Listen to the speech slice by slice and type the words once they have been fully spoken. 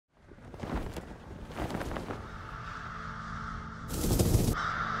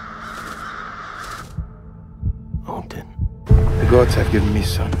gods have given me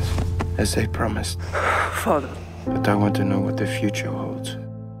sons, as they promised. Father. But I want to know what the future holds.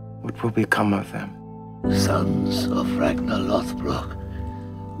 What will become of them? Sons of Ragnar Lothbrok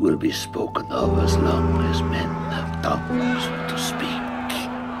will be spoken of as long as men have tongues to speak.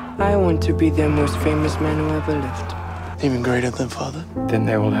 I want to be the most famous man who ever lived. Even greater than father? Then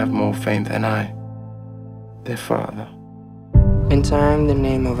they will have more fame than I, their father. In time, the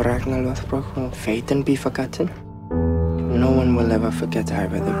name of Ragnar Lothbrok will fade and be forgotten. No one will ever forget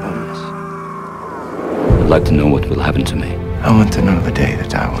Ivar the Boneless. I'd like to know what will happen to me. I want to know the day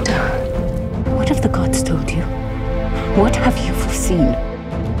that I will die. What have the gods told you? What have you foreseen?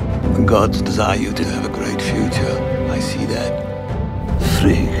 The gods desire you to have a great future. I see that.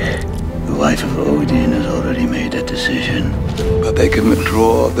 Frigg, the wife of Odin, has already made a decision. But they can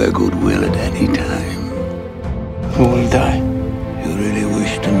withdraw their goodwill at any time. Who will die? You really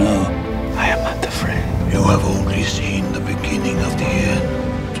wish to know? I am not afraid. You have only seen the beginning of the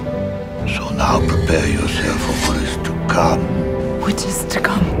end. So now prepare yourself for what is to come. What is to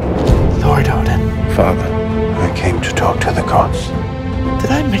come? Lord Odin. Father, I came to talk to the gods.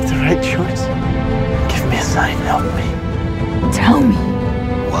 Did I make the right choice? Give me a sign, help me. Tell me.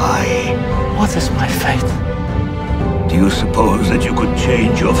 Why? What is my fate? Do you suppose that you could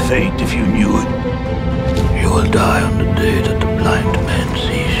change your fate if you knew it? You will die on the day that the blind man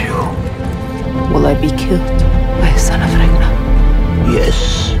sees you. Will I be killed by a son of Ragnar?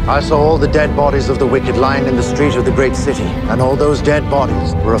 Yes. I saw all the dead bodies of the wicked lying in the street of the great city, and all those dead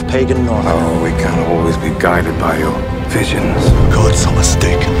bodies were of pagan North. oh, we can't always be guided by your visions. Gods are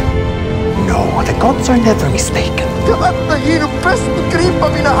mistaken. No, the gods are never mistaken. Je hebt hier de beste begreep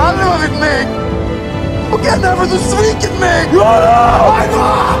av mina armar vid mig! Och jag never du svikit mig!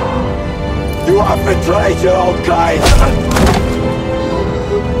 You have betrayed your own kind!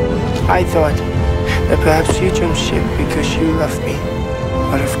 I thought that perhaps you jumped ship because you loved me.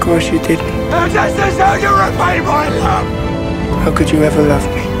 But of course you didn't. This is how you repay my love! How could you ever love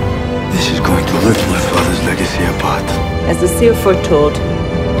me? This is going to rip my father's legacy apart. As the seer foretold,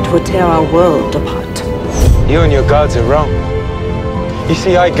 it would tear our world apart. You and your gods are wrong. You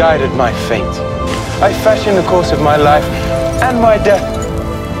see, I guided my fate. I fashioned the course of my life and my death.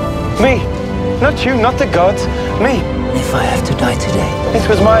 Me. Not you, not the gods. Me. If I have to die today, This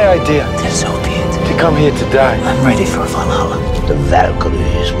was my idea, then so be it. to come here to die. I'm ready for Valhalla. The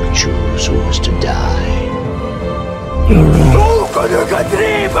Valkyries will choose who is to die. You're wrong.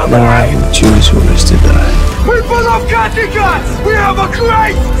 Now I will choose who is to die. People of Kattegat! We have a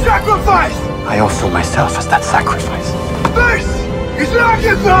great sacrifice! I offer myself as that sacrifice. This is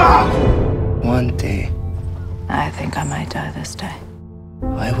Ragnar! One day, I think I might die this day.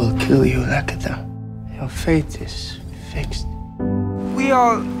 I will kill you, Lakata. Your fate is fixed. We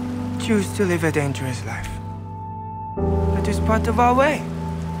all choose to live a dangerous life. It is part of our way.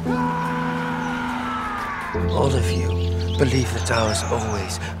 All of you believe that I was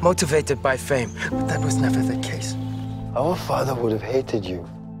always motivated by fame, but that was never the case. Our father would have hated you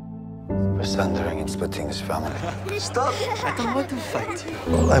for sundering and splitting his family. Stop! I don't want to fight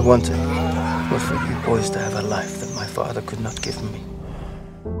you. All I wanted was for you boys to have a life that my father could not give me.